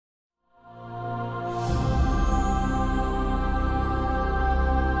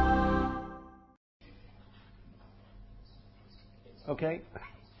Okay.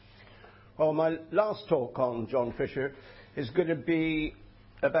 Well, my last talk on John Fisher is going to be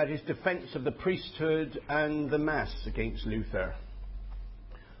about his defence of the priesthood and the Mass against Luther.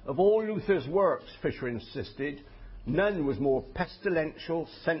 Of all Luther's works, Fisher insisted, none was more pestilential,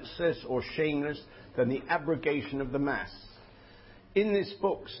 senseless or shameless than the abrogation of the Mass. In this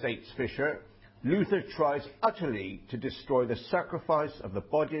book, states Fisher, Luther tries utterly to destroy the sacrifice of the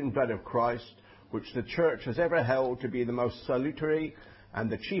body and blood of Christ, which the Church has ever held to be the most salutary and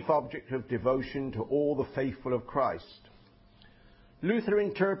the chief object of devotion to all the faithful of Christ. Luther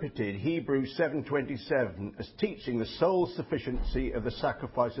interpreted Hebrews 7:27 as teaching the sole sufficiency of the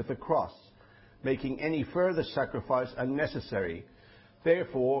sacrifice of the cross, making any further sacrifice unnecessary.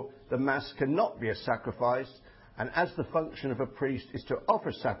 Therefore, the Mass cannot be a sacrifice, and as the function of a priest is to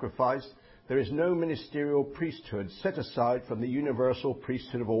offer sacrifice, there is no ministerial priesthood set aside from the universal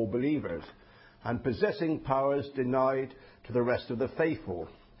priesthood of all believers, and possessing powers denied to the rest of the faithful,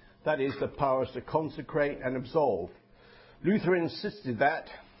 that is, the powers to consecrate and absolve. Luther insisted that,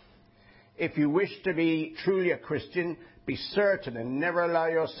 if you wish to be truly a Christian, be certain and never allow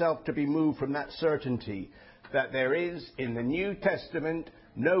yourself to be moved from that certainty, that there is, in the New Testament,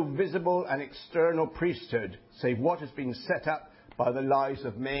 no visible and external priesthood, save what has been set up by the lies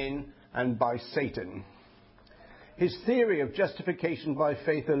of men and by Satan. His theory of justification by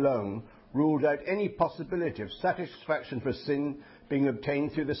faith alone ruled out any possibility of satisfaction for sin being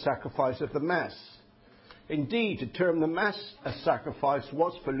obtained through the sacrifice of the Mass. Indeed, to term the Mass a sacrifice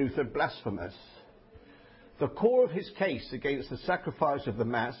was for Luther blasphemous. The core of his case against the sacrifice of the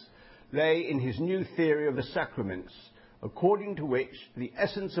Mass lay in his new theory of the sacraments, according to which the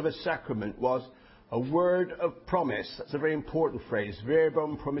essence of a sacrament was a word of promise. That's a very important phrase,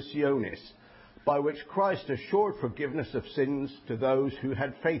 verbum promissionis, by which Christ assured forgiveness of sins to those who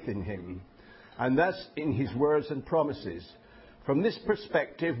had faith in him, and thus in his words and promises. From this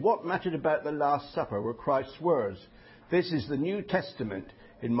perspective, what mattered about the Last Supper were Christ's words, "This is the New Testament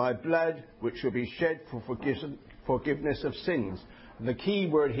in my blood, which shall be shed for forgiveness of sins." And the key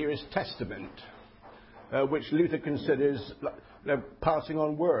word here is testament, which Luther considers passing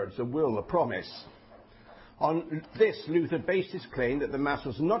on words, a will, a promise. On this, Luther based his claim that the Mass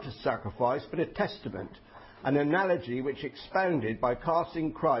was not a sacrifice, but a testament, an analogy which expounded by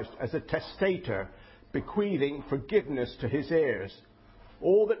casting Christ as a testator, bequeathing forgiveness to his heirs.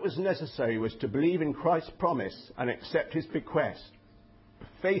 All that was necessary was to believe in Christ's promise and accept his bequest.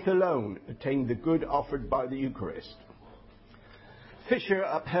 Faith alone attained the good offered by the Eucharist. Fisher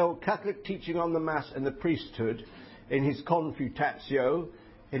upheld Catholic teaching on the Mass and the priesthood in his Confutatio,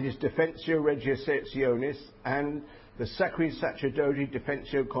 in his Defensio Registrationis, and the Sacri Sacerdoti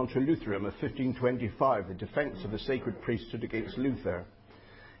Defensio contra Lutherum of 1525, the defence of the sacred priesthood against Luther.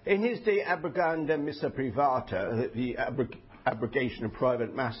 In his De Abroganda Missa Privata, the abrogation of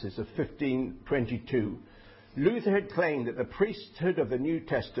private masses of 1522, Luther had claimed that the priesthood of the New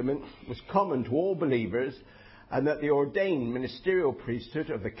Testament was common to all believers, and that the ordained ministerial priesthood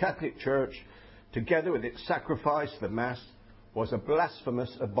of the Catholic Church, together with its sacrifice, the Mass, was a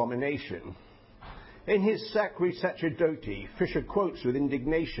blasphemous abomination. In his Sacri Sacerdoti, Fisher quotes with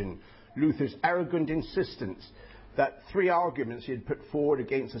indignation Luther's arrogant insistence that three arguments he had put forward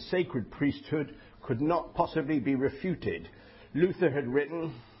against the sacred priesthood could not possibly be refuted. Luther had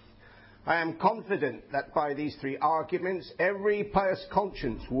written, "I am confident that by these three arguments every pious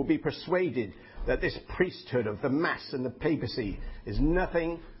conscience will be persuaded that this priesthood of the Mass and the papacy is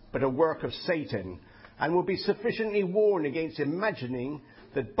nothing but a work of Satan, and will be sufficiently warned against imagining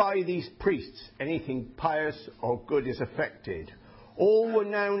that by these priests anything pious or good is effected. All will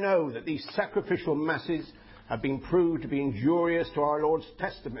now know that these sacrificial masses have been proved to be injurious to our Lord's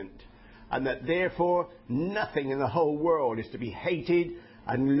testament, and that therefore nothing in the whole world is to be hated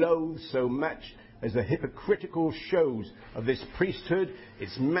and loathed so much as the hypocritical shows of this priesthood,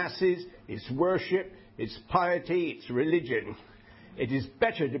 its masses, its worship, its piety, its religion. It is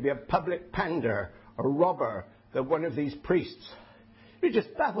better to be a public pander, a robber, than one of these priests." It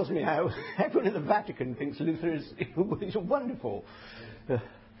just baffles me how everyone in the Vatican thinks Luther is wonderful.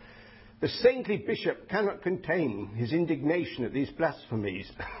 The saintly bishop cannot contain his indignation at these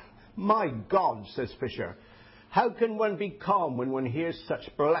blasphemies. "My God," says Fisher, "how can one be calm when one hears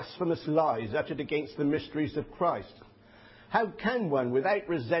such blasphemous lies uttered against the mysteries of Christ? How can one, without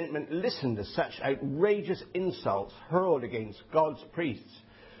resentment, listen to such outrageous insults hurled against God's priests?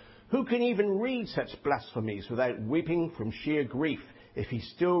 Who can even read such blasphemies without weeping from sheer grief if he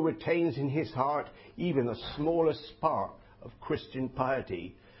still retains in his heart even the smallest spark of Christian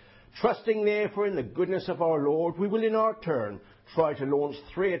piety? Trusting therefore in the goodness of our Lord, we will in our turn try to launch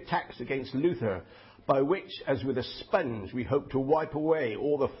three attacks against Luther by which, as with a sponge, we hope to wipe away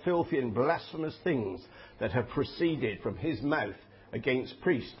all the filthy and blasphemous things that have proceeded from his mouth against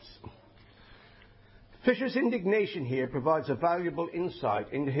priests. Fisher's indignation here provides a valuable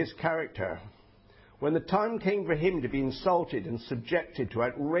insight into his character. When the time came for him to be insulted and subjected to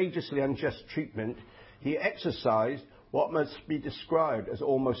outrageously unjust treatment, he exercised what must be described as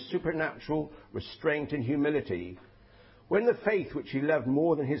almost supernatural restraint and humility. When the faith which he loved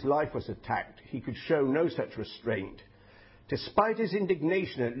more than his life was attacked, he could show no such restraint. Despite his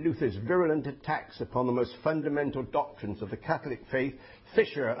indignation at Luther's virulent attacks upon the most fundamental doctrines of the Catholic faith,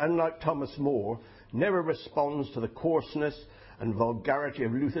 Fisher, unlike Thomas More, never responds to the coarseness and vulgarity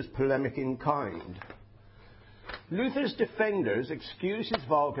of Luther's polemic in kind. Luther's defenders excuse his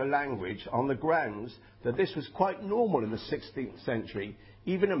vulgar language on the grounds that this was quite normal in the 16th century,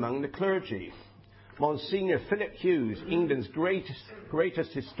 even among the clergy. Monsignor Philip Hughes, England's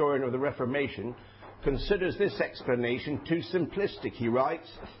greatest historian of the Reformation, considers this explanation too simplistic. He writes,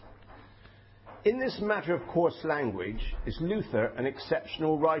 "In this matter of coarse language, is Luther an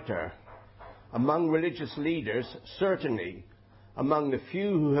exceptional writer? Among religious leaders, certainly. Among the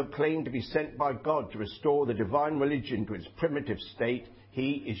few who have claimed to be sent by God to restore the divine religion to its primitive state,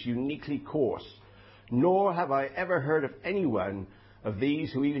 he is uniquely coarse. Nor have I ever heard of anyone of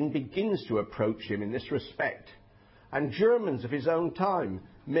these who even begins to approach him in this respect. And Germans of his own time,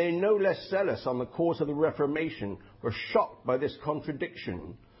 men no less zealous on the cause of the Reformation, were shocked by this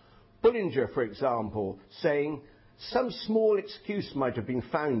contradiction. Bullinger, for example, saying, 'Some small excuse might have been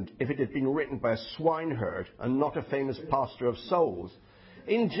found if it had been written by a swineherd and not a famous pastor of souls.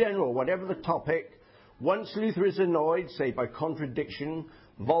 In general, whatever the topic, once Luther is annoyed, say by contradiction,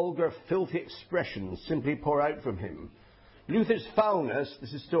 vulgar, filthy expressions simply pour out from him. Luther's foulness,'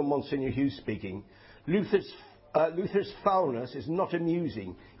 this is still Monsignor Hughes speaking, Luther's foulness is not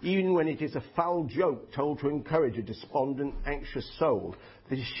amusing, even when it is a foul joke told to encourage a despondent, anxious soul.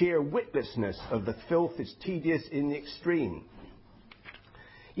 The sheer witlessness of the filth is tedious in the extreme.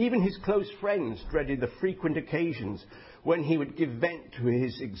 Even his close friends dreaded the frequent occasions when he would give vent to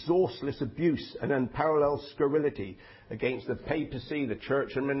his exhaustless abuse and unparalleled scurrility against the papacy, the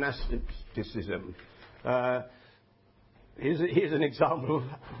church, and monasticism." Here's an example of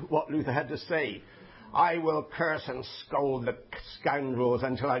what Luther had to say. "I will curse and scold the scoundrels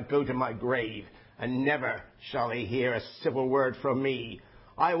until I go to my grave, and never shall they hear a civil word from me.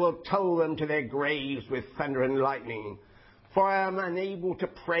 I will toll them to their graves with thunder and lightning, for I am unable to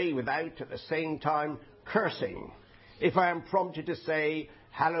pray without at the same time cursing. If I am prompted to say,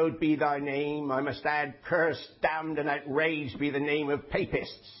 'Hallowed be thy name,' I must add, 'Cursed, damned, and outraged be the name of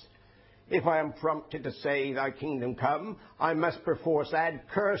papists.' If I am prompted to say, 'Thy kingdom come,' I must perforce add,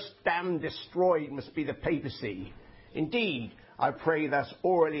 'Cursed, damned, destroyed must be the papacy.' Indeed, I pray thus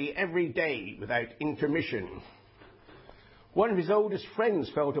orally every day without intermission." One of his oldest friends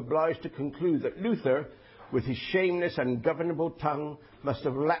felt obliged to conclude that Luther, with his shameless, ungovernable tongue, must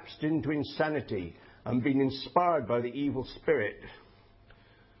have lapsed into insanity and been inspired by the evil spirit.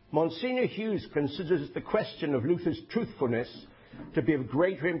 Monsignor Hughes considers the question of Luther's truthfulness to be of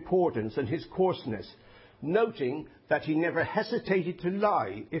greater importance than his coarseness, noting that he never hesitated to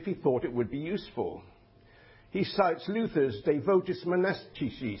lie if he thought it would be useful. He cites Luther's De Votis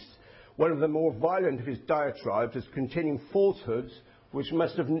Monasticis, one of the more violent of his diatribes, as containing falsehoods which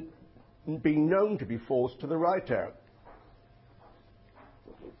must have been known to be false to the writer.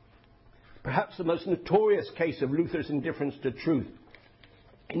 Perhaps the most notorious case of Luther's indifference to truth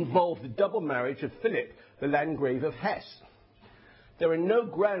involved the double marriage of Philip, the Landgrave of Hesse. There are no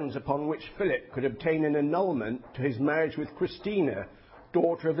grounds upon which Philip could obtain an annulment to his marriage with Christina,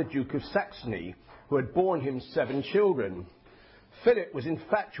 daughter of the Duke of Saxony, who had borne him 7 children. Philip was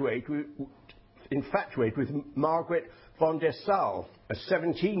infatuated with Margaret von der Saal, a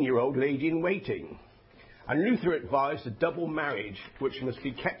 17-year-old lady in waiting, and Luther advised a double marriage which must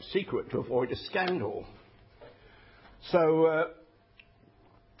be kept secret to avoid a scandal. So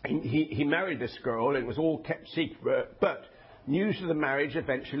he married this girl, and it was all kept secret, but news of the marriage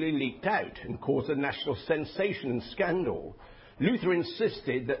eventually leaked out and caused a national sensation and scandal. Luther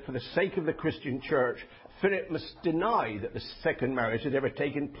insisted that for the sake of the Christian church, Philip must deny that the second marriage had ever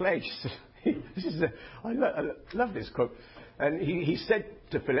taken place. I love this quote. And he said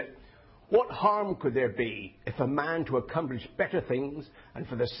to Philip, "What harm could there be if a man to accomplish better things and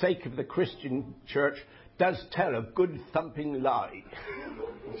for the sake of the Christian church does tell a good thumping lie?"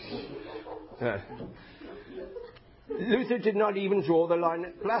 Luther did not even draw the line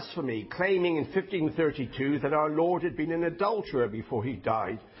at blasphemy, claiming in 1532 that our Lord had been an adulterer before he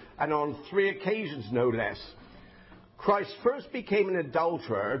died, and on 3 occasions no less. Christ first became an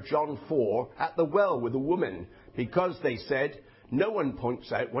adulterer, John 4, at the well with a woman, because they said, no one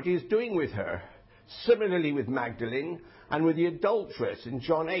points out what he is doing with her. Similarly with Magdalene and with the adulteress in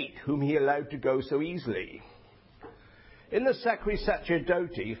John 8, whom he allowed to go so easily. In the Sacri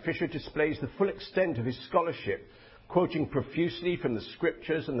Sacerdoti, Fisher displays the full extent of his scholarship, quoting profusely from the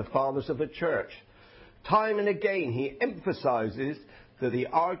scriptures and the fathers of the church. Time and again he emphasizes that the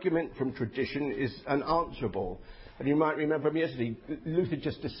argument from tradition is unanswerable. And you might remember from yesterday, Luther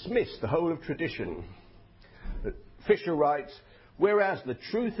just dismissed the whole of tradition. Fisher writes, whereas the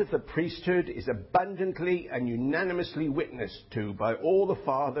truth of the priesthood is abundantly and unanimously witnessed to by all the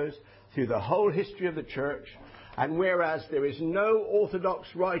fathers through the whole history of the church, and whereas there is no orthodox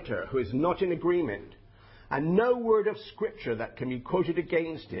writer who is not in agreement, and no word of scripture that can be quoted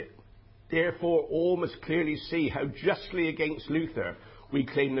against it, therefore all must clearly see how justly against Luther we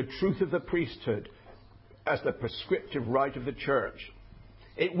claim the truth of the priesthood as the prescriptive right of the church.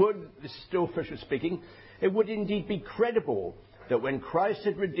 It would, this is still Fisher speaking, it would indeed be credible that when Christ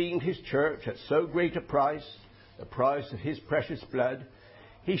had redeemed his church at so great a price, the price of his precious blood,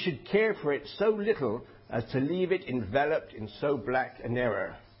 he should care for it so little as to leave it enveloped in so black an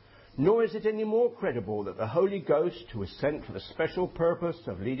error. Nor is it any more credible that the Holy Ghost, who was sent for the special purpose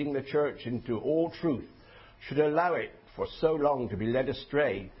of leading the church into all truth, should allow it for so long to be led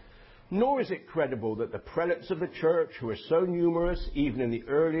astray. Nor is it credible that the prelates of the church, who were so numerous even in the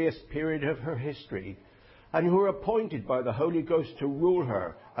earliest period of her history, and who were appointed by the Holy Ghost to rule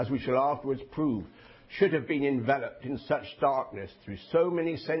her, as we shall afterwards prove, should have been enveloped in such darkness through so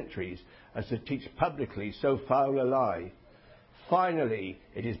many centuries as to teach publicly so foul a lie. Finally,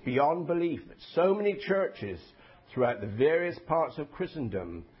 it is beyond belief that so many churches throughout the various parts of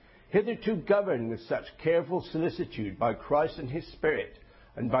Christendom, hitherto governed with such careful solicitude by Christ and his Spirit,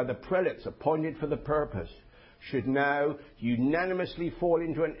 and by the prelates appointed for the purpose, should now unanimously fall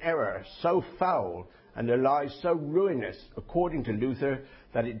into an error so foul and a lie so ruinous, according to Luther,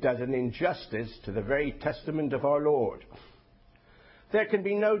 that it does an injustice to the very testament of our Lord. There can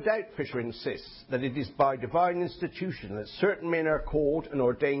be no doubt, Fisher insists, that it is by divine institution that certain men are called and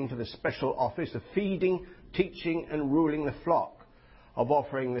ordained to the special office of feeding, teaching and ruling the flock, of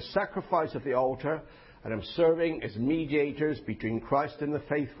offering the sacrifice of the altar, and of serving as mediators between Christ and the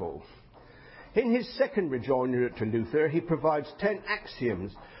faithful. In his second rejoinder to Luther, he provides 10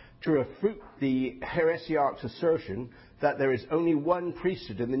 axioms to refute the heresiarch's assertion that there is only one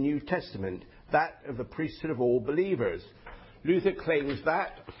priesthood in the New Testament, that of the priesthood of all believers. Luther claims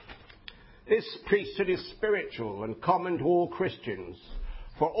that this priesthood is spiritual and common to all Christians.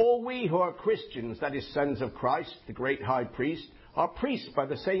 For all we who are Christians, that is, sons of Christ, the great high priest, are priests by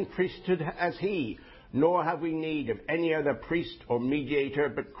the same priesthood as he, nor have we need of any other priest or mediator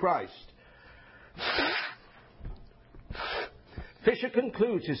but Christ. Fisher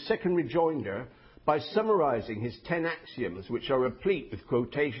concludes his second rejoinder by summarizing his 10 axioms, which are replete with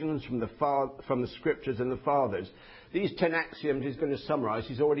quotations from the scriptures and the fathers. These 10 axioms he's going to summarize.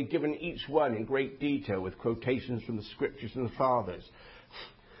 He's already given each one in great detail with quotations from the scriptures and the fathers.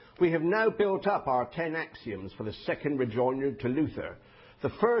 We have now built up our 10 axioms for the second rejoinder to Luther.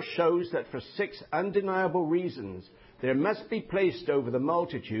 The first shows that for 6 undeniable reasons there must be placed over the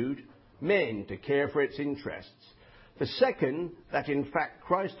multitude men to care for its interests. The second, that in fact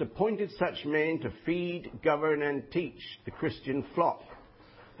Christ appointed such men to feed, govern and teach the Christian flock.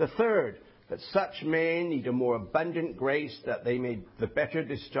 The third, that such men need a more abundant grace that they may the better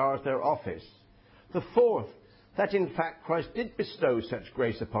discharge their office. The fourth, that in fact Christ did bestow such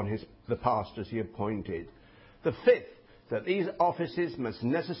grace upon the pastors he appointed. The fifth, that these offices must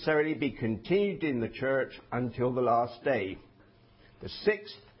necessarily be continued in the church until the last day. The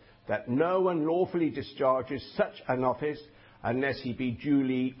sixth, that no one lawfully discharges such an office unless he be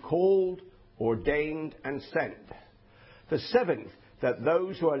duly called, ordained and sent. The seventh, that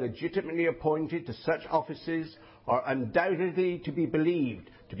those who are legitimately appointed to such offices are undoubtedly to be believed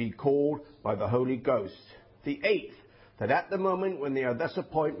to be called by the Holy Ghost. The eighth, that at the moment when they are thus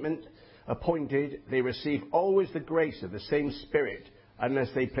appointed, they receive always the grace of the same Spirit, unless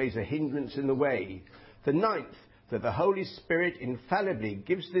they place a hindrance in the way. The ninth, that the Holy Spirit infallibly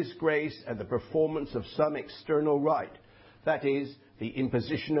gives this grace at the performance of some external rite, that is, the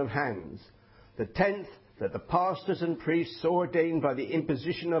imposition of hands. The 10th, that the pastors and priests so ordained by the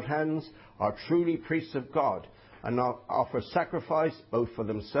imposition of hands are truly priests of God, and offer sacrifice both for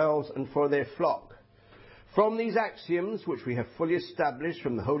themselves and for their flock. From these axioms, which we have fully established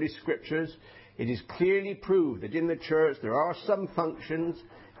from the Holy Scriptures, it is clearly proved that in the Church there are some functions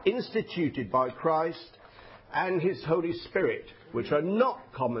instituted by Christ and his Holy Spirit, which are not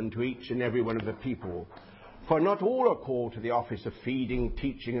common to each and every one of the people. For not all are called to the office of feeding,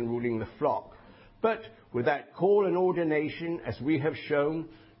 teaching, and ruling the flock. But without call and ordination, as we have shown,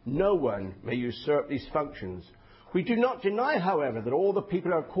 no one may usurp these functions. We do not deny, however, that all the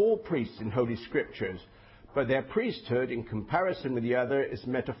people are called priests in Holy Scriptures, but their priesthood, in comparison with the other, is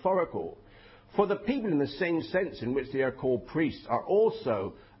metaphorical. For the people, in the same sense in which they are called priests, are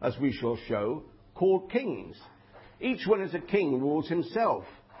also, as we shall show, called kings. Each one as a king rules himself,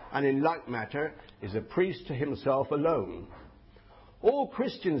 and in like matter is a priest to himself alone. All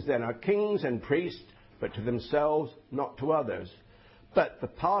Christians then are kings and priests, but to themselves, not to others. But the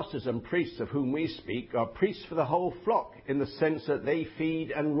pastors and priests of whom we speak are priests for the whole flock, in the sense that they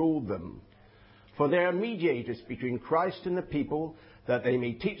feed and rule them. For they are mediators between Christ and the people, that they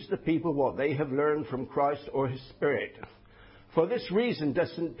may teach the people what they have learned from Christ or his Spirit. For this reason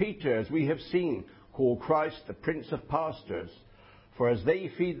does St. Peter, as we have seen, call Christ the Prince of Pastors. For as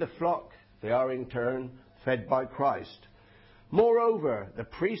they feed the flock, they are in turn fed by Christ. Moreover, the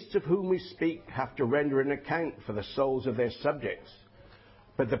priests of whom we speak have to render an account for the souls of their subjects.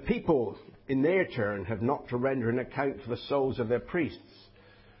 But the people, in their turn, have not to render an account for the souls of their priests.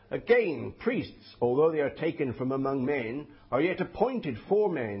 Again, priests, although they are taken from among men, are yet appointed for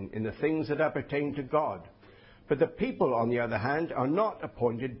men in the things that appertain to God. But the people, on the other hand, are not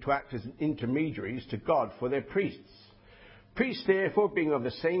appointed to act as intermediaries to God for their priests. Priests, therefore, being of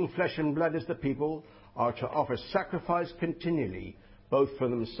the same flesh and blood as the people, are to offer sacrifice continually, both for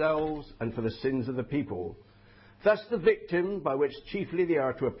themselves and for the sins of the people. Thus the victim, by which chiefly they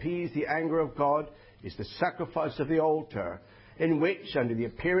are to appease the anger of God, is the sacrifice of the altar, in which, under the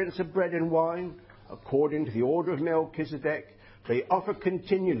appearance of bread and wine, according to the order of Melchizedek, they offer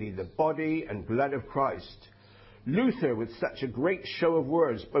continually the body and blood of Christ. Luther, with such a great show of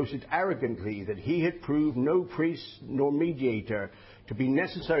words, boasted arrogantly that he had proved no priest nor mediator to be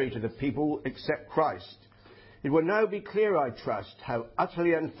necessary to the people except Christ. It will now be clear, I trust, how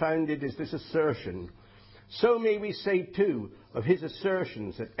utterly unfounded is this assertion. So may we say, too, of his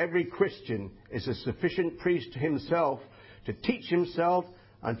assertions that every Christian is a sufficient priest to himself, to teach himself,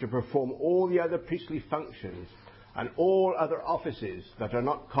 and to perform all the other priestly functions, and all other offices that are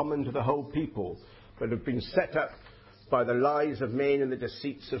not common to the whole people, but have been set up by the lies of men and the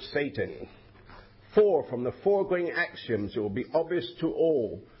deceits of Satan. For from the foregoing axioms it will be obvious to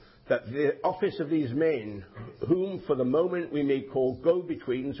all that the office of these men, whom for the moment we may call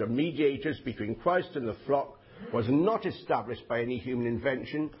go-betweens or mediators between Christ and the flock, was not established by any human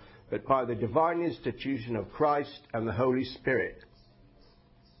invention, but by the divine institution of Christ and the Holy Spirit.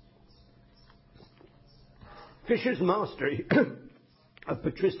 Fisher's mastery of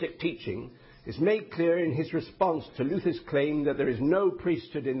patristic teaching is made clear in his response to Luther's claim that there is no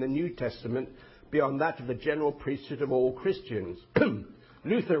priesthood in the New Testament beyond that of the general priesthood of all Christians.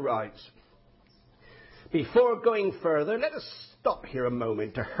 Luther writes, "Before going further, let us stop here a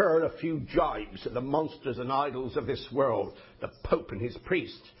moment to hurl a few jibes at the monsters and idols of this world, the Pope and his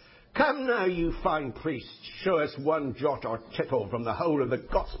priests. Come now, you fine priests, show us one jot or tittle from the whole of the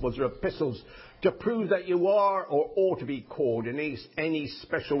Gospels or Epistles to prove that you are or ought to be called in any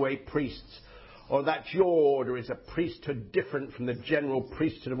special way priests, or that your order is a priesthood different from the general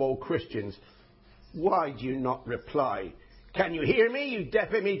priesthood of all Christians. Why do you not reply? Can you hear me, you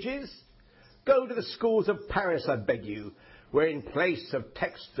deaf images? Go to the schools of Paris, I beg you, where in place of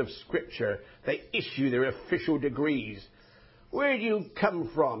texts of Scripture they issue their official degrees. Where do you come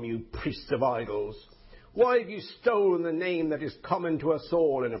from, you priests of idols? Why have you stolen the name that is common to us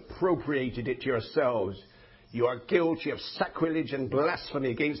all and appropriated it to yourselves? You are guilty of sacrilege and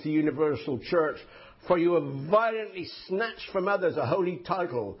blasphemy against the universal church, for you have violently snatched from others a holy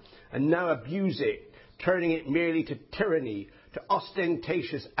title and now abuse it, turning it merely to tyranny, to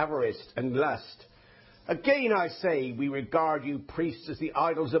ostentatious avarice and lust. Again, I say, we regard you priests as the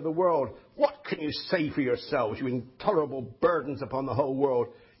idols of the world. What can you say for yourselves, you intolerable burdens upon the whole world?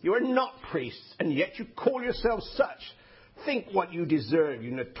 You are not priests, and yet you call yourselves such. Think what you deserve,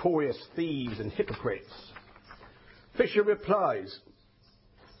 you notorious thieves and hypocrites." Fisher replies,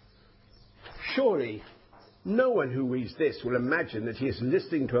 "Surely no one who reads this will imagine that he is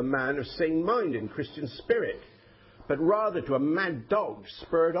listening to a man of sane mind and Christian spirit, but rather to a mad dog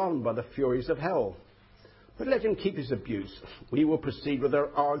spurred on by the furies of hell. But let him keep his abuse. We will proceed with our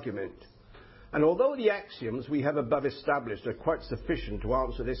argument. And although the axioms we have above established are quite sufficient to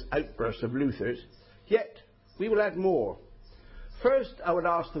answer this outburst of Luther's, yet we will add more. First, I would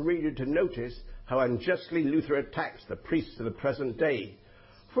ask the reader to notice how unjustly Luther attacks the priests of the present day.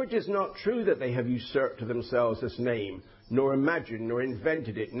 For it is not true that they have usurped to themselves this name, nor imagined nor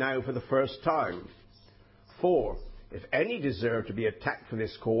invented it now for the first time. For If any deserve to be attacked for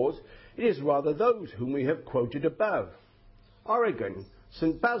this cause, it is rather those whom we have quoted above: Origen,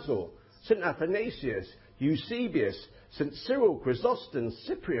 St. Basil, St. Athanasius, Eusebius, St. Cyril, Chrysostom,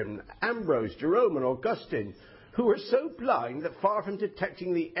 Cyprian, Ambrose, Jerome and Augustine, who were so blind that far from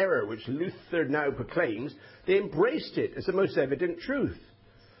detecting the error which Luther now proclaims, they embraced it as the most evident truth.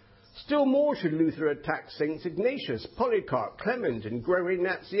 Still more should Luther attack Saints Ignatius, Polycarp, Clement and Gregory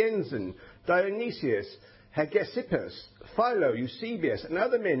Nazianzen, Dionysius, Hegesippus, Philo, Eusebius and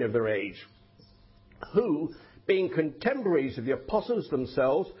other men of their age, who, being contemporaries of the apostles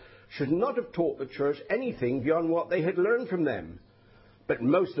themselves, should not have taught the church anything beyond what they had learned from them. But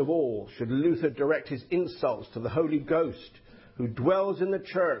most of all should Luther direct his insults to the Holy Ghost, who dwells in the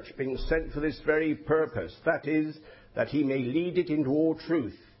church, being sent for this very purpose, that is, that he may lead it into all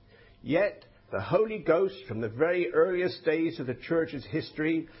truth. Yet the Holy Ghost, from the very earliest days of the church's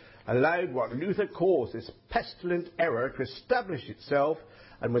history, allowed what Luther calls this pestilent error to establish itself,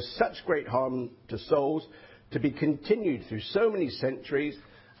 and with such great harm to souls, to be continued through so many centuries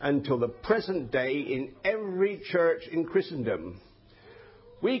until the present day in every church in Christendom.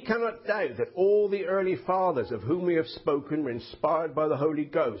 We cannot doubt that all the early fathers of whom we have spoken were inspired by the Holy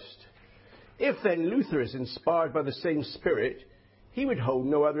Ghost. If then Luther is inspired by the same Spirit, he would hold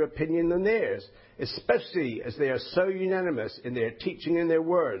no other opinion than theirs, especially as they are so unanimous in their teaching and their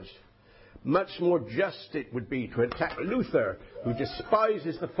words. Much more just it would be to attack Luther, who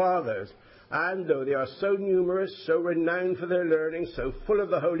despises the fathers, and though they are so numerous, so renowned for their learning, so full of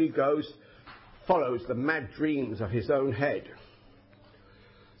the Holy Ghost, follows the mad dreams of his own head.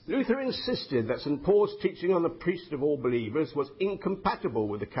 Luther insisted that St. Paul's teaching on the priesthood of all believers was incompatible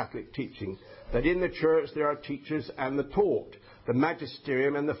with the Catholic teaching, that in the church there are teachers and the taught, the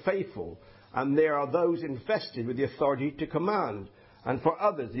magisterium and the faithful, and there are those invested with the authority to command, and for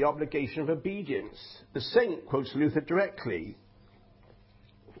others the obligation of obedience. The saint quotes Luther directly.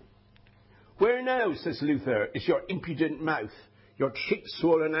 "Where now," says Luther, "is your impudent mouth, your cheeks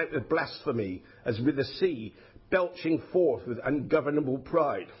swollen out with blasphemy, as with the sea, belching forth with ungovernable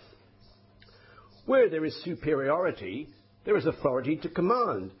pride? Where there is superiority, there is authority to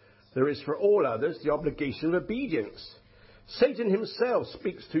command. There is for all others the obligation of obedience. Satan himself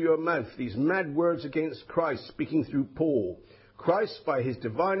speaks through your mouth these mad words against Christ, speaking through Paul. Christ, by his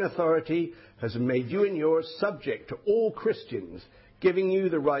divine authority, has made you and yours subject to all Christians, giving you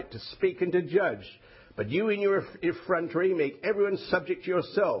the right to speak and to judge. But you in your effrontery make everyone subject to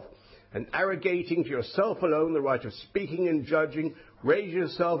yourself, and arrogating to yourself alone the right of speaking and judging, raise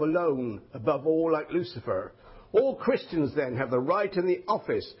yourself alone above all like Lucifer. All Christians then have the right and the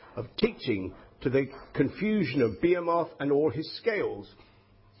office of teaching, to the confusion of Behemoth and all his scales."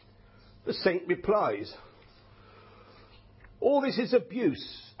 The saint replies, "All this is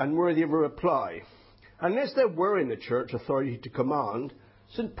abuse, unworthy of a reply. Unless there were in the church authority to command,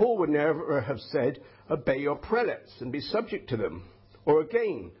 St. Paul would never have said, 'Obey your prelates and be subject to them.' Or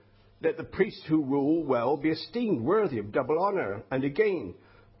again, 'Let the priests who rule well be esteemed worthy of double honour.' And again,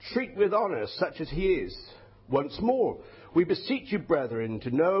 'Treat with honour such as he is.' Once more, 'We beseech you, brethren,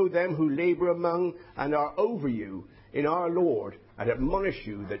 to know them who labour among and are over you in our Lord, and admonish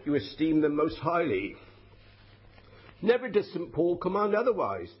you that you esteem them most highly.' Never does St. Paul command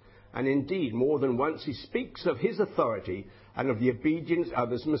otherwise, and indeed more than once he speaks of his authority and of the obedience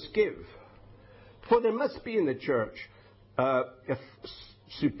others must give. For there must be in the church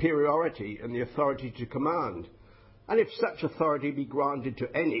superiority and the authority to command, and if such authority be granted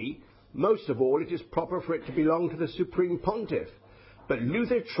to any, most of all it is proper for it to belong to the Supreme Pontiff. But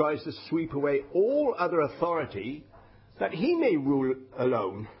Luther tries to sweep away all other authority, that he may rule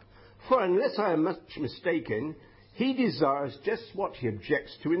alone. For unless I am much mistaken, he desires just what he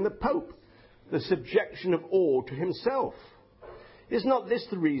objects to in the Pope, the subjection of all to himself. Is not this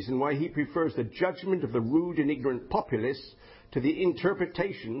the reason why he prefers the judgment of the rude and ignorant populace to the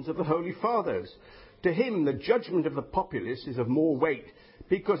interpretations of the Holy Fathers? To him the judgment of the populace is of more weight,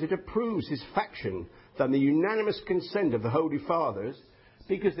 because it approves his faction, than the unanimous consent of the Holy Fathers,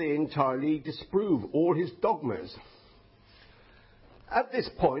 because they entirely disprove all his dogmas." At this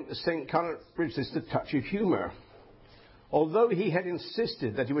point the saint cannot resist a touch of humour. Although he had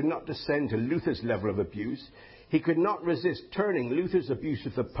insisted that he would not descend to Luther's level of abuse, he could not resist turning Luther's abuse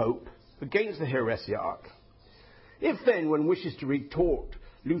of the Pope against the heresiarch. If then one wishes to retort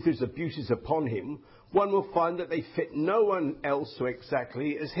Luther's abuses upon him, one will find that they fit no one else so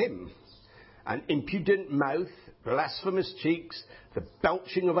exactly as him. An impudent mouth, blasphemous cheeks, the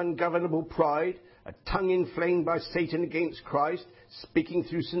belching of ungovernable pride, a tongue inflamed by Satan against Christ, speaking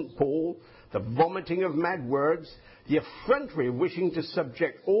through St. Paul, the vomiting of mad words, the effrontery of wishing to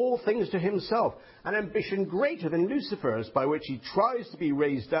subject all things to himself, an ambition greater than Lucifer's by which he tries to be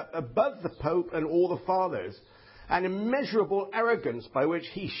raised up above the Pope and all the fathers, an immeasurable arrogance by which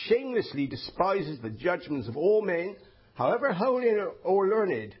he shamelessly despises the judgments of all men, however holy or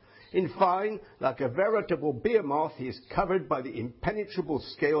learned. In fine, like a veritable behemoth, he is covered by the impenetrable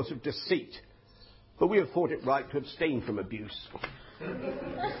scales of deceit. But we have thought it right to abstain from abuse.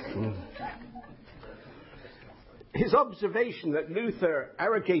 His observation that Luther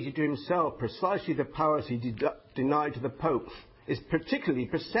arrogated to himself precisely the powers he denied to the Pope is particularly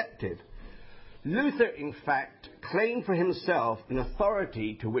perceptive. Luther, in fact, claimed for himself an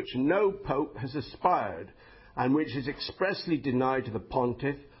authority to which no Pope has aspired, and which is expressly denied to the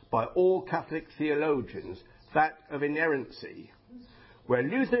Pontiff by all Catholic theologians, that of inerrancy. Where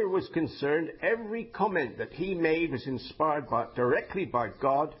Luther was concerned, every comment that he made was inspired directly by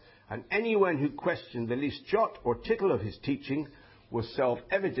God, and anyone who questioned the least jot or tittle of his teaching was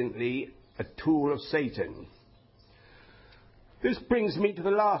self-evidently a tool of Satan. This brings me to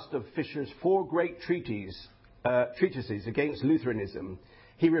the last of Fisher's four great treatises against Lutheranism.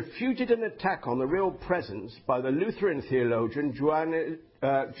 He refuted an attack on the real presence by the Lutheran theologian Johannes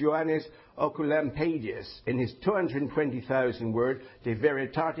Oculampadius in his 220,000-word De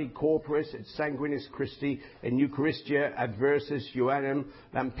Veritate Corporis et Sanguinis Christi in Eucharistia Adversus Johannem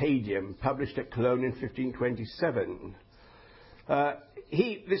Lampadium, published at Cologne in 1527.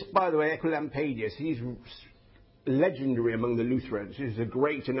 This, by the way, Oculampadius, he's legendary among the Lutherans. He's a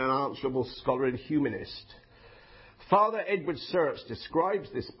great and unanswerable scholar and humanist. Father Edward Searles describes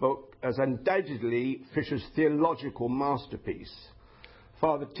this book as undoubtedly Fisher's theological masterpiece.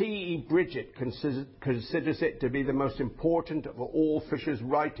 Father T.E. Bridget considers it to be the most important of all Fisher's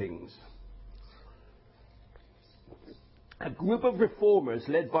writings. A group of reformers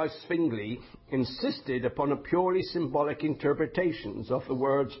led by Zwingli insisted upon a purely symbolic interpretations of the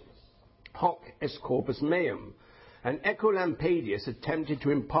words hoc est corpus meum, and Oculampadius attempted to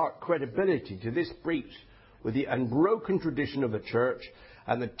impart credibility to this breach with the unbroken tradition of the Church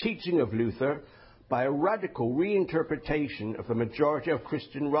and the teaching of Luther by a radical reinterpretation of the majority of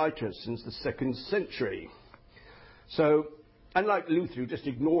Christian writers since the 2nd century. So, unlike Luther, who just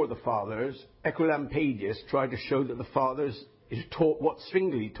ignored the Fathers, Oculampadius tried to show that the Fathers taught what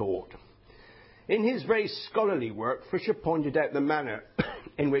Zwingli taught. In his very scholarly work, Fisher pointed out the manner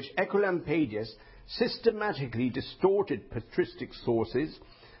in which Oculampadius systematically distorted patristic sources,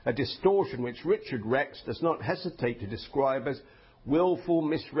 a distortion which Richard Rex does not hesitate to describe as willful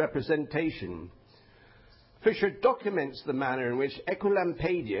misrepresentation. Fisher documents the manner in which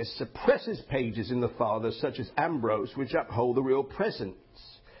Oculampadius suppresses pages in the Fathers, such as Ambrose, which uphold the real presence.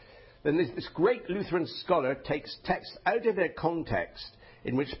 Then this great Lutheran scholar takes texts out of their context,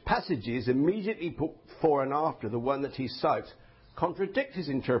 in which passages immediately put before and after the one that he cites contradict his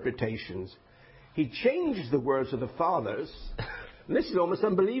interpretations. He changes the words of the Fathers. This is almost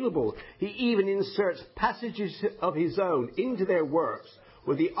unbelievable. He even inserts passages of his own into their works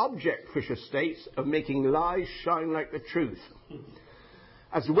with the object, Fisher states, of making lies shine like the truth.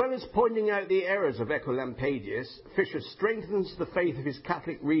 As well as pointing out the errors of Oculampadius, Fisher strengthens the faith of his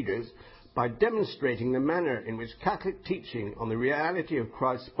Catholic readers by demonstrating the manner in which Catholic teaching on the reality of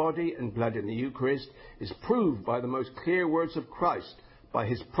Christ's body and blood in the Eucharist is proved by the most clear words of Christ, by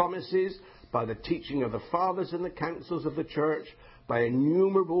his promises, by the teaching of the Fathers and the councils of the Church, by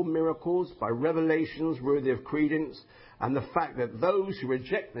innumerable miracles, by revelations worthy of credence, and the fact that those who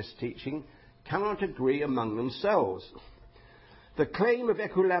reject this teaching cannot agree among themselves. The claim of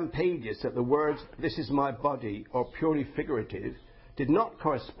Oculampadius that the words, "This is my body," are purely figurative, did not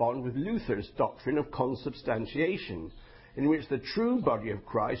correspond with Luther's doctrine of consubstantiation, in which the true body of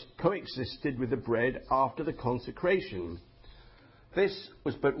Christ coexisted with the bread after the consecration. This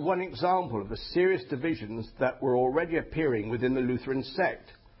was but one example of the serious divisions that were already appearing within the Lutheran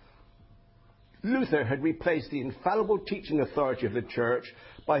sect. Luther had replaced the infallible teaching authority of the Church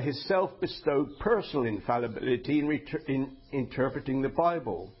by his self-bestowed personal infallibility in interpreting the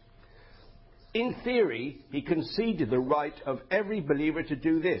Bible. In theory, he conceded the right of every believer to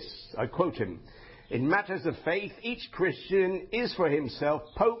do this. I quote him, "In matters of faith, each Christian is for himself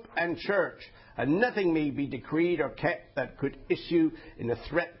Pope and Church, and nothing may be decreed or kept that could issue in a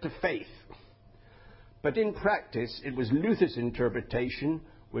threat to faith." But in practice, it was Luther's interpretation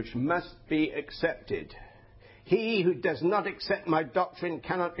which must be accepted. "He who does not accept my doctrine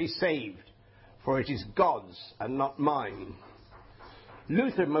cannot be saved, for it is God's and not mine."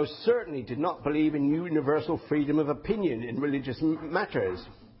 Luther most certainly did not believe in universal freedom of opinion in religious matters.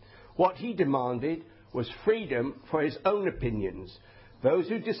 What he demanded was freedom for his own opinions, Those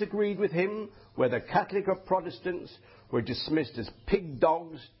who disagreed with him, whether Catholic or Protestants, were dismissed as pig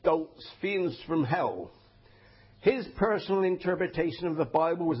dogs, dolts, fiends from hell. His personal interpretation of the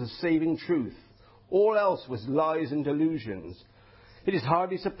Bible was a saving truth. All else was lies and delusions. It is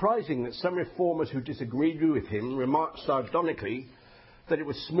hardly surprising that some reformers who disagreed with him remarked sardonically that it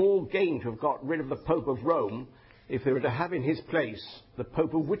was small gain to have got rid of the Pope of Rome if they were to have in his place the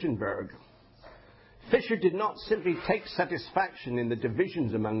Pope of Wittenberg. Fisher did not simply take satisfaction in the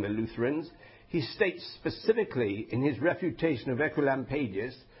divisions among the Lutherans. He states specifically in his refutation of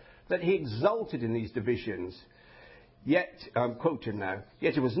Ecolampadius that he exulted in these divisions. Yet, I'm quoting now,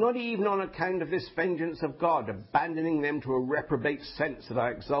 yet it was not even on account of this vengeance of God, abandoning them to a reprobate sense, that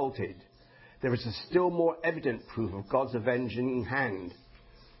I exulted. There is a still more evident proof of God's avenging hand.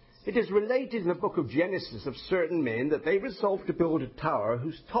 It is related in the book of Genesis of certain men that they resolved to build a tower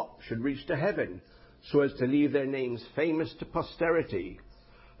whose top should reach to heaven, so as to leave their names famous to posterity.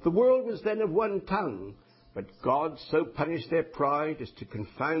 The world was then of one tongue, but God so punished their pride as to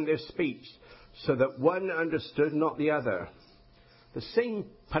confound their speech, so that one understood not the other. The same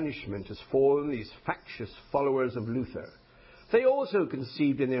punishment has fallen on these factious followers of Luther. They also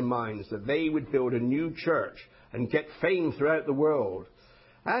conceived in their minds that they would build a new church and get fame throughout the world.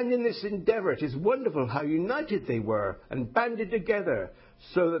 And in this endeavour it is wonderful how united they were and banded together,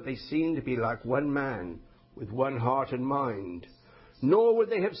 so that they seemed to be like one man, with one heart and mind. Nor would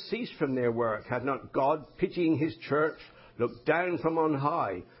they have ceased from their work, had not God, pitying his church, looked down from on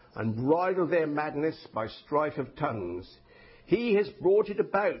high, and bridled their madness by strife of tongues. He has brought it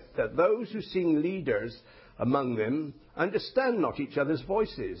about that those who seem leaders among them understand not each other's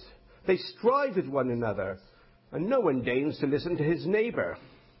voices. They strive with one another, and no one deigns to listen to his neighbour.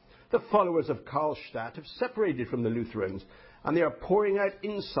 The followers of Karlstadt have separated from the Lutherans, and they are pouring out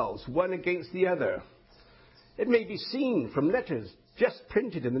insults one against the other. It may be seen from letters just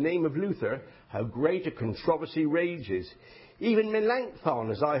printed in the name of Luther how great a controversy rages. Even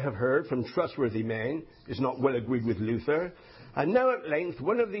Melanchthon, as I have heard from trustworthy men, is not well agreed with Luther. And now at length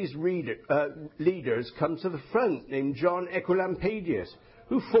one of these leaders comes to the front, named John Ecolampadius,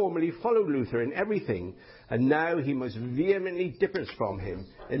 who formerly followed Luther in everything, and now he most vehemently differs from him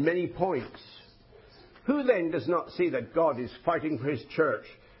in many points. Who then does not see that God is fighting for his church,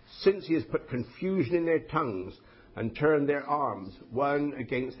 since he has put confusion in their tongues and turned their arms one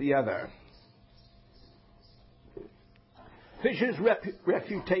against the other? Fisher's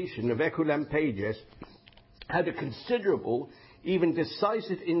refutation of Ecolampadius had a considerable, even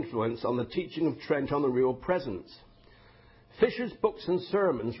decisive influence on the teaching of Trent on the Real Presence. Fisher's books and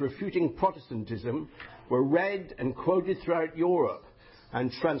sermons refuting Protestantism were read and quoted throughout Europe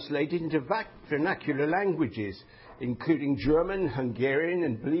and translated into vernacular languages, including German, Hungarian,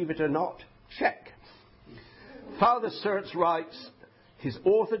 and, believe it or not, Czech. Father Sertz writes, his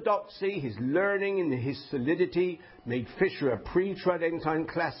orthodoxy, his learning, and his solidity made Fisher a pre-Tridentine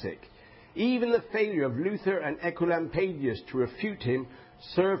classic. Even the failure of Luther and Ecolampadius to refute him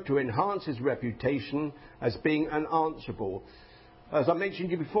served to enhance his reputation as being unanswerable. As I mentioned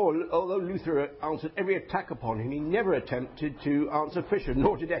to you before, although Luther answered every attack upon him, he never attempted to answer Fisher,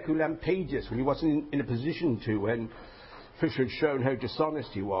 nor did Ecolampadius when he wasn't in a position to, when Fisher had shown how dishonest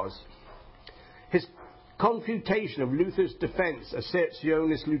he was. His confutation of Luther's defence,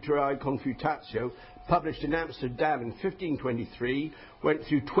 Assertionis Lutherae Confutatio, published in Amsterdam in 1523, went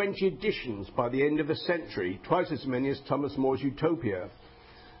through 20 editions by the end of the century, twice as many as Thomas More's Utopia.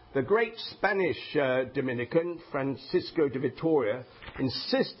 The great Spanish Dominican, Francisco de Vitoria,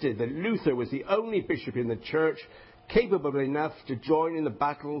 insisted that Luther was the only bishop in the church capable enough to join in the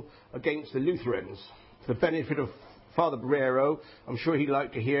battle against the Lutherans. For the benefit of Father Barrero, I'm sure he'd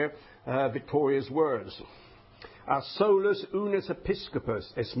like to hear Vitoria's words. A solus unus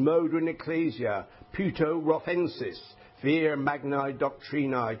episcopus es modum ecclesia puto Rofensis vir magnae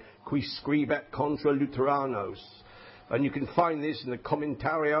doctrinae qui scribet contra Lutheranos. And you can find this in the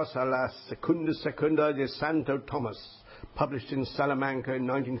Commentarios a la Secunda de Santo Thomas, published in Salamanca in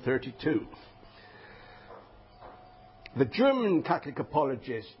 1932. The German Catholic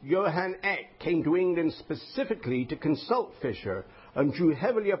apologist Johann Eck came to England specifically to consult Fisher and drew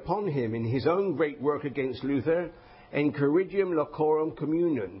heavily upon him in his own great work against Luther, Enchiridium Locorum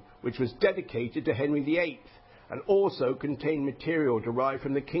Communion, which was dedicated to Henry VIII and also contained material derived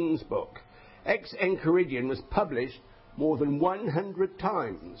from the King's Book. Eck's Enchiridion was published more than 100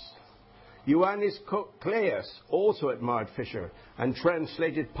 times. Johannes Cocleus also admired Fisher and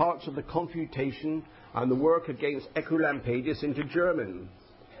translated parts of the Confutation and the work against Ecolampadius into German.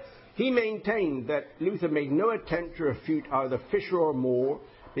 He maintained that Luther made no attempt to refute either Fisher or More,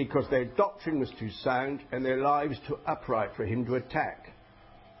 because their doctrine was too sound and their lives too upright for him to attack.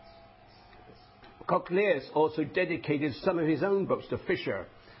 Cochlaeus also dedicated some of his own books to Fisher,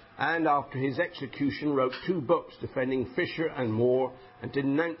 and after his execution wrote 2 books defending Fisher and More and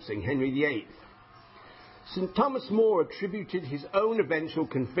denouncing Henry VIII. St. Thomas More attributed his own eventual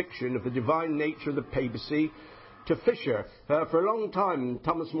conviction of the divine nature of the papacy to Fisher. For a long time,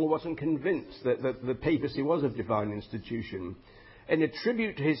 Thomas More wasn't convinced that the papacy was a divine institution. In a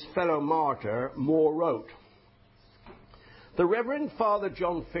tribute to his fellow martyr, More wrote, "The Reverend Father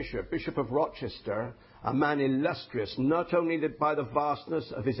John Fisher, Bishop of Rochester, a man illustrious not only by the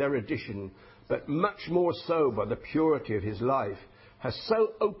vastness of his erudition, but much more so by the purity of his life, has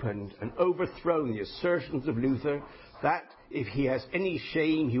so opened and overthrown the assertions of Luther that, if he has any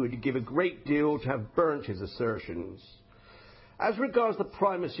shame, he would give a great deal to have burnt his assertions. As regards the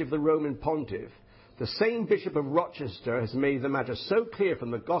primacy of the Roman pontiff, the same Bishop of Rochester has made the matter so clear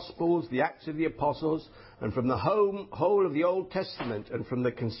from the Gospels, the Acts of the Apostles, and from the whole of the Old Testament, and from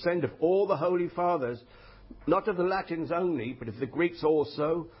the consent of all the Holy Fathers, not of the Latins only, but of the Greeks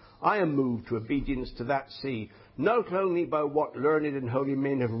also, I am moved to obedience to that see, not only by what learned and holy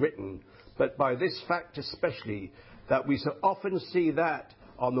men have written, but by this fact especially, that we so often see that,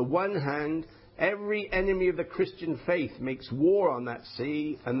 on the one hand, every enemy of the Christian faith makes war on that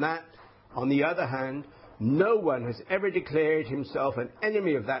see, and that, on the other hand, no one has ever declared himself an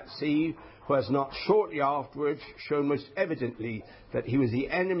enemy of that see who has not shortly afterwards shown most evidently that he was the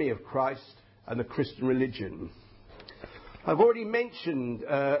enemy of Christ and the Christian religion." I've already mentioned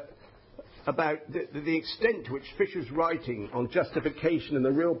about the extent to which Fisher's writing on justification and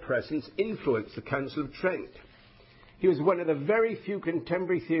the real presence influenced the Council of Trent. He was one of the very few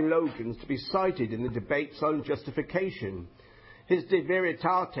contemporary theologians to be cited in the debates on justification. His De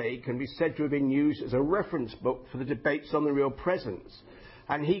Veritate can be said to have been used as a reference book for the debates on the real presence,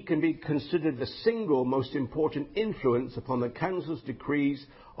 and he can be considered the single most important influence upon the Council's decrees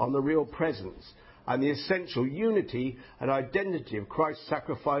on the real presence and the essential unity and identity of Christ's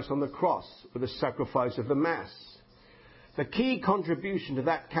sacrifice on the cross with the sacrifice of the Mass. The key contribution to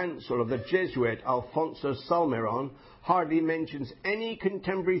that council of the Jesuit Alfonso Salmeron hardly mentions any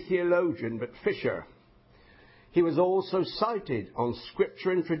contemporary theologian but Fisher. He was also cited on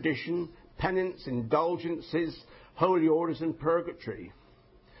scripture and tradition, penance, indulgences, holy orders and purgatory.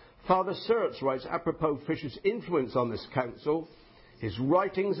 Father Sertz writes apropos Fisher's influence on this council, his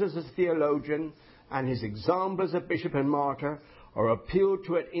writings as a theologian and his example as a bishop and martyr are appealed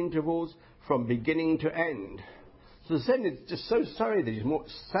to at intervals from beginning to end. So Zen is just so sorry that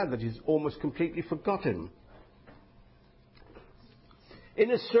sad that he's almost completely forgotten.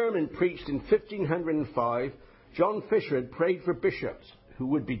 In a sermon preached in 1505, John Fisher had prayed for bishops who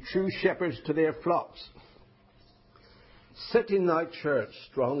would be true shepherds to their flocks. "Set in thy church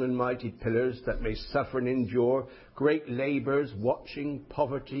strong and mighty pillars that may suffer and endure great labours, watching,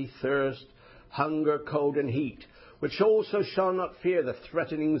 poverty, thirst, hunger, cold and heat, which also shall not fear the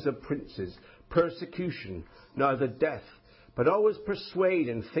threatenings of princes, persecution, neither death, but always persuade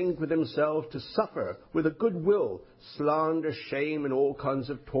and think with themselves to suffer with a good will, slander, shame, and all kinds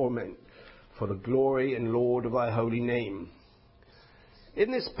of torment, for the glory and Lord of thy holy name."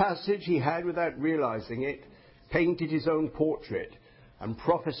 In this passage he had, without realizing it, painted his own portrait and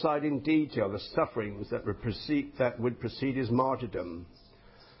prophesied in detail the sufferings that would precede his martyrdom.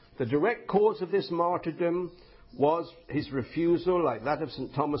 The direct cause of this martyrdom was his refusal, like that of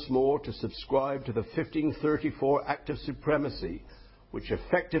St. Thomas More, to subscribe to the 1534 Act of Supremacy, which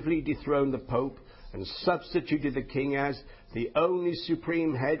effectively dethroned the Pope and substituted the King as the only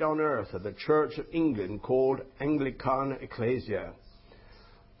supreme head on earth of the Church of England called Anglican Ecclesia.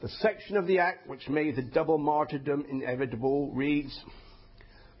 The section of the Act which made the double martyrdom inevitable reads,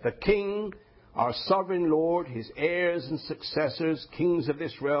 "The King, our sovereign Lord, his heirs and successors, kings of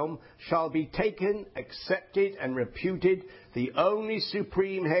this realm, shall be taken, accepted and reputed the only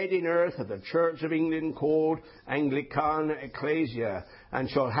supreme head in earth of the Church of England called Anglican Ecclesia, and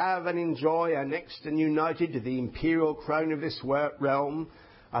shall have and enjoy annexed and united to the imperial crown of this realm,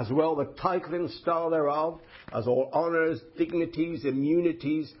 as well the title and style thereof, as all honours, dignities,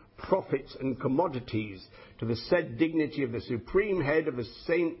 immunities, profits and commodities, to the said dignity of the supreme head of the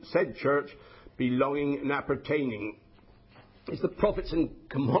said church, belonging and appertaining." It's the profits and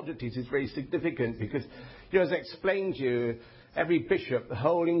commodities is very significant because, as I explained to you, every bishop, the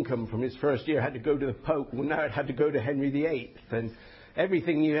whole income from his first year had to go to the Pope. Well, now it had to go to Henry VIII. And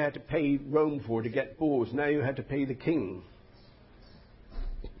everything you had to pay Rome for to get bulls, now you had to pay the king.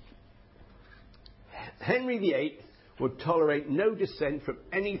 Henry VIII would tolerate no dissent from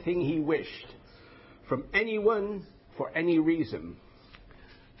anything he wished, from anyone, for any reason.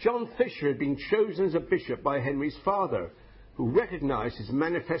 John Fisher had been chosen as a bishop by Henry's father, who recognised his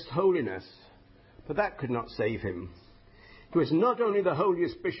manifest holiness, but that could not save him. He was not only the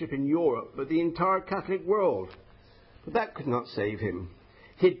holiest bishop in Europe, but the entire Catholic world, but that could not save him.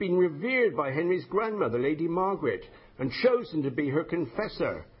 He had been revered by Henry's grandmother, Lady Margaret, and chosen to be her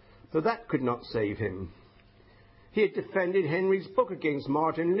confessor, but that could not save him. He had defended Henry's book against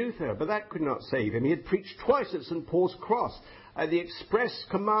Martin Luther, but that could not save him. He had preached twice at St. Paul's Cross at the express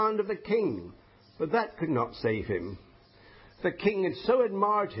command of the king, but that could not save him. The king had so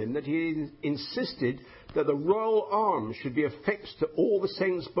admired him that he insisted that the royal arms should be affixed to all the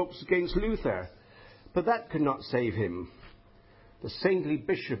saints' books against Luther, but that could not save him. The saintly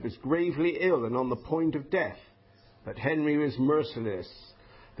bishop was gravely ill and on the point of death, but Henry was merciless.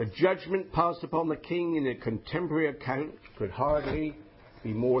 The judgment passed upon the king in a contemporary account could hardly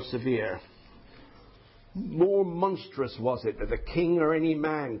be more severe. More monstrous was it that the king or any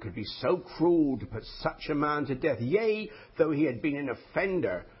man could be so cruel to put such a man to death, yea, though he had been an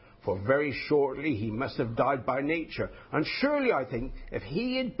offender, for very shortly he must have died by nature. And surely, I think, if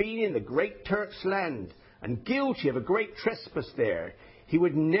he had been in the great Turk's land, and guilty of a great trespass there, he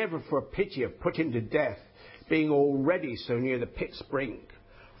would never for pity have put him to death, being already so near the pit's brink.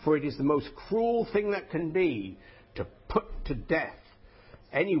 For it is the most cruel thing that can be, to put to death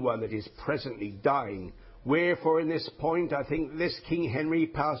anyone that is presently dying. Wherefore in this point I think this King Henry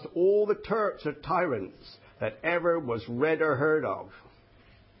passed all the Turks or tyrants that ever was read or heard of.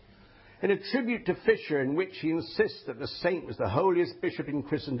 In a tribute to Fisher, in which he insists that the saint was the holiest bishop in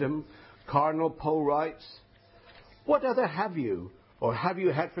Christendom, Cardinal Pole writes, "What other have you, or have you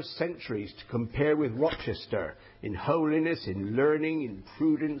had for centuries, to compare with Rochester in holiness, in learning, in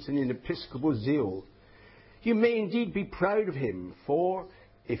prudence, and in episcopal zeal? You may indeed be proud of him, for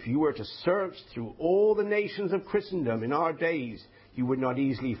if you were to search through all the nations of Christendom in our days, you would not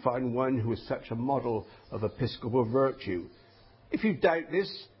easily find one who is such a model of episcopal virtue. If you doubt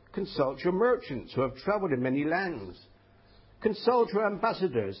this, consult your merchants who have travelled in many lands. Consult your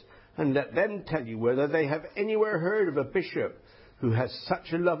ambassadors, and let them tell you whether they have anywhere heard of a bishop who has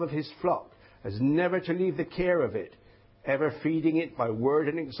such a love of his flock as never to leave the care of it, ever feeding it by word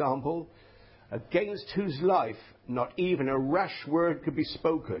and example, against whose life not even a rash word could be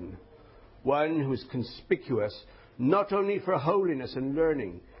spoken, one who is conspicuous not only for holiness and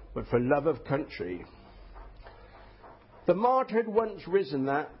learning, but for love of country." The martyr had once risen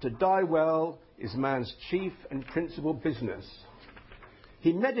that to die well is man's chief and principal business.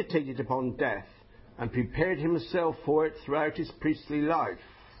 He meditated upon death and prepared himself for it throughout his priestly life.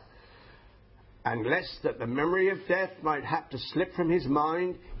 And lest that the memory of death might hap to slip from his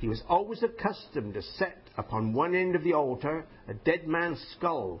mind, he was always accustomed to set upon one end of the altar a dead man's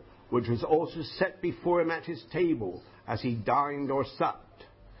skull, which was also set before him at his table as he dined or supped.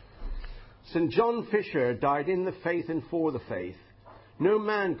 St. John Fisher died in the faith and for the faith. No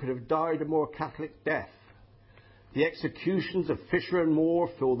man could have died a more Catholic death. The executions of Fisher and Moore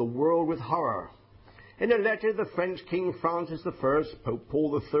fill the world with horror. In a letter, the French King Francis I, Pope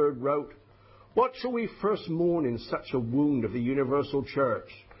Paul III, wrote, "What shall we first mourn in such a wound of the universal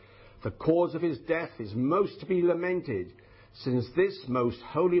Church? The cause of his death is most to be lamented, since this most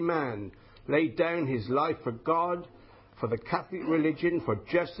holy man laid down his life for God, for the Catholic religion, for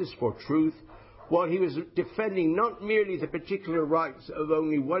justice, for truth, while he was defending not merely the particular rights of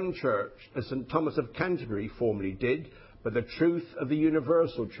only one church, as St. Thomas of Canterbury formerly did, but the truth of the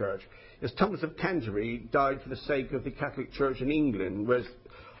universal Church." As Thomas of Canterbury died for the sake of the Catholic Church in England, whereas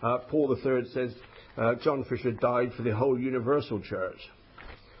Paul III says John Fisher died for the whole universal Church.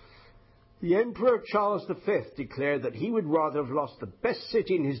 The Emperor Charles V declared that he would rather have lost the best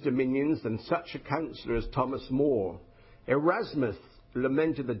city in his dominions than such a counsellor as Thomas More. Erasmus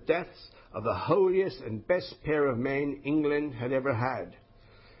lamented the deaths of the holiest and best pair of men England had ever had.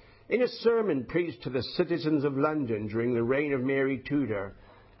 In a sermon preached to the citizens of London during the reign of Mary Tudor,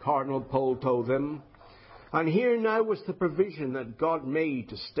 Cardinal Pole told them, "And here now was the provision that God made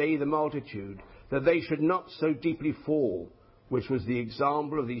to stay the multitude, that they should not so deeply fall, which was the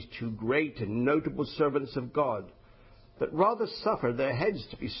example of these two great and notable servants of God, but rather suffer their heads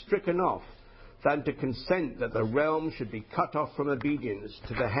to be stricken off, than to consent that the realm should be cut off from obedience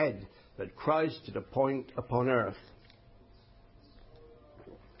to the head that Christ did appoint upon earth."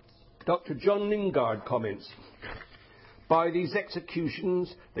 Dr. John Lingard comments, "By these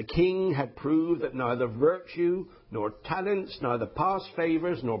executions the king had proved that neither virtue, nor talents, neither past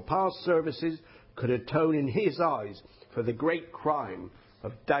favours, nor past services could atone in his eyes for the great crime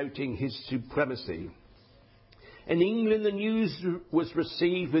of doubting his supremacy. In England the news was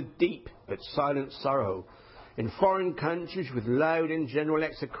received with deep but silent sorrow. in foreign countries with loud and general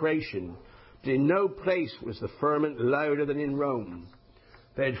execration, but in no place was the ferment louder than in Rome.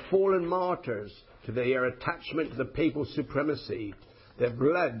 They had fallen martyrs to their attachment to the papal supremacy. Their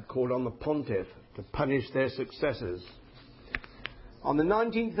blood called on the pontiff to punish their successors. On the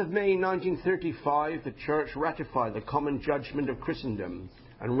 19th of May 1935, the Church ratified the common judgment of Christendom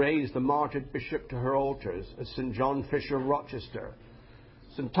and raised the martyred bishop to her altars as St. John Fisher of Rochester.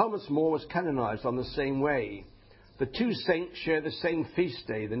 St. Thomas More was canonized on the same way. The two saints share the same feast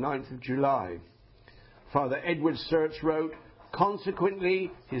day, the 9th of July. Father Edward Search wrote, "Consequently,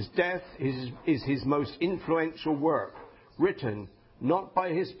 his death is his most influential work, written not by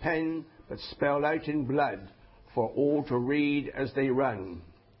his pen, but spelled out in blood, for all to read as they run."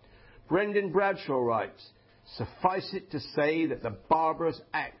 Brendan Bradshaw writes, "Suffice it to say that the barbarous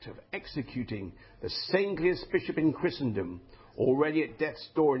act of executing the saintliest bishop in Christendom, already at death's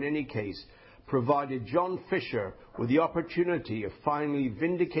door in any case, provided John Fisher with the opportunity of finally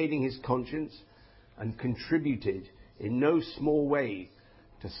vindicating his conscience and contributed in no small way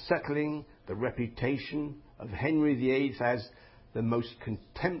to settling the reputation of Henry VIII as the most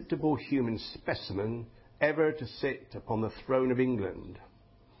contemptible human specimen ever to sit upon the throne of England."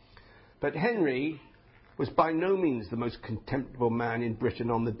 But Henry was by no means the most contemptible man in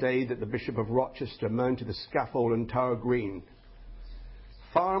Britain on the day that the Bishop of Rochester mounted the scaffold in Tower Green.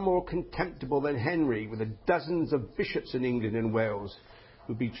 Far more contemptible than Henry were the dozens of bishops in England and Wales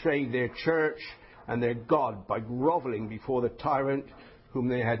who betrayed their church and their God by grovelling before the tyrant whom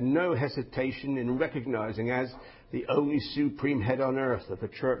they had no hesitation in recognising as the only supreme head on earth of the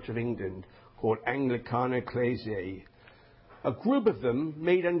Church of England, called Anglicana Ecclesiae. A group of them,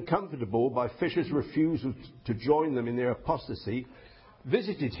 made uncomfortable by Fisher's refusal to join them in their apostasy,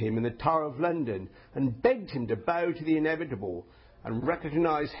 visited him in the Tower of London and begged him to bow to the inevitable and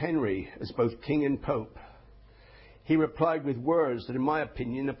recognise Henry as both king and pope. He replied with words that, in my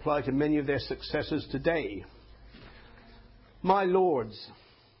opinion, apply to many of their successors today. "My lords,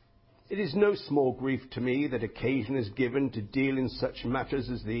 it is no small grief to me that occasion is given to deal in such matters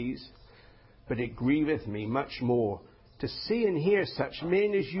as these, but it grieveth me much more to see and hear such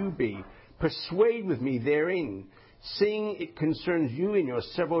men as you be persuade with me therein, seeing it concerns you in your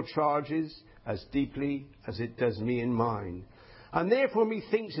several charges as deeply as it does me in mine. And therefore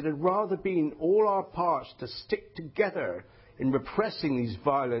methinks it had rather be in all our parts to stick together in repressing these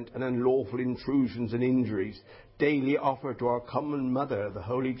violent and unlawful intrusions and injuries daily offered to our common mother, the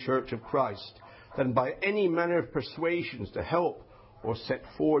Holy Church of Christ, than by any manner of persuasions to help or set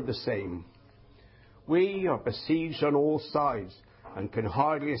forward the same. We are besieged on all sides and can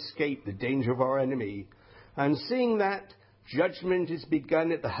hardly escape the danger of our enemy. And seeing that judgment is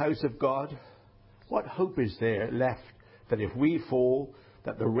begun at the house of God, what hope is there left that if we fall,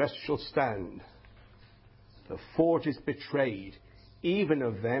 that the rest shall stand? The fort is betrayed, even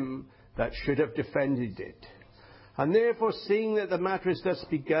of them that should have defended it. And therefore, seeing that the matter is thus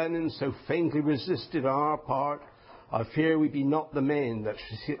begun and so faintly resisted on our part, I fear we be not the men that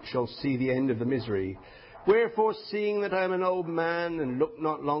shall see the end of the misery. Wherefore, seeing that I am an old man and look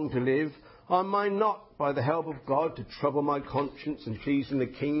not long to live, I mind not, by the help of God, to trouble my conscience in pleasing the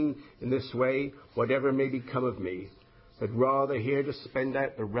King in this way, whatever may become of me, but rather here to spend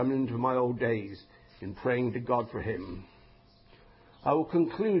out the remnant of my old days in praying to God for him. I will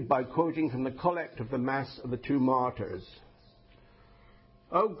conclude by quoting from the collect of the Mass of the two martyrs.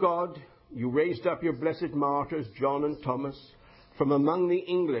 O God, you raised up your blessed martyrs, John and Thomas, from among the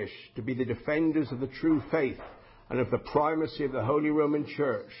English to be the defenders of the true faith and of the primacy of the Holy Roman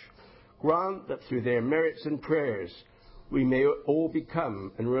Church. Grant that through their merits and prayers we may all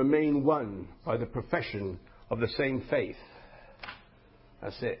become and remain one by the profession of the same faith.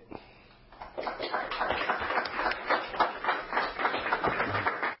 That's it.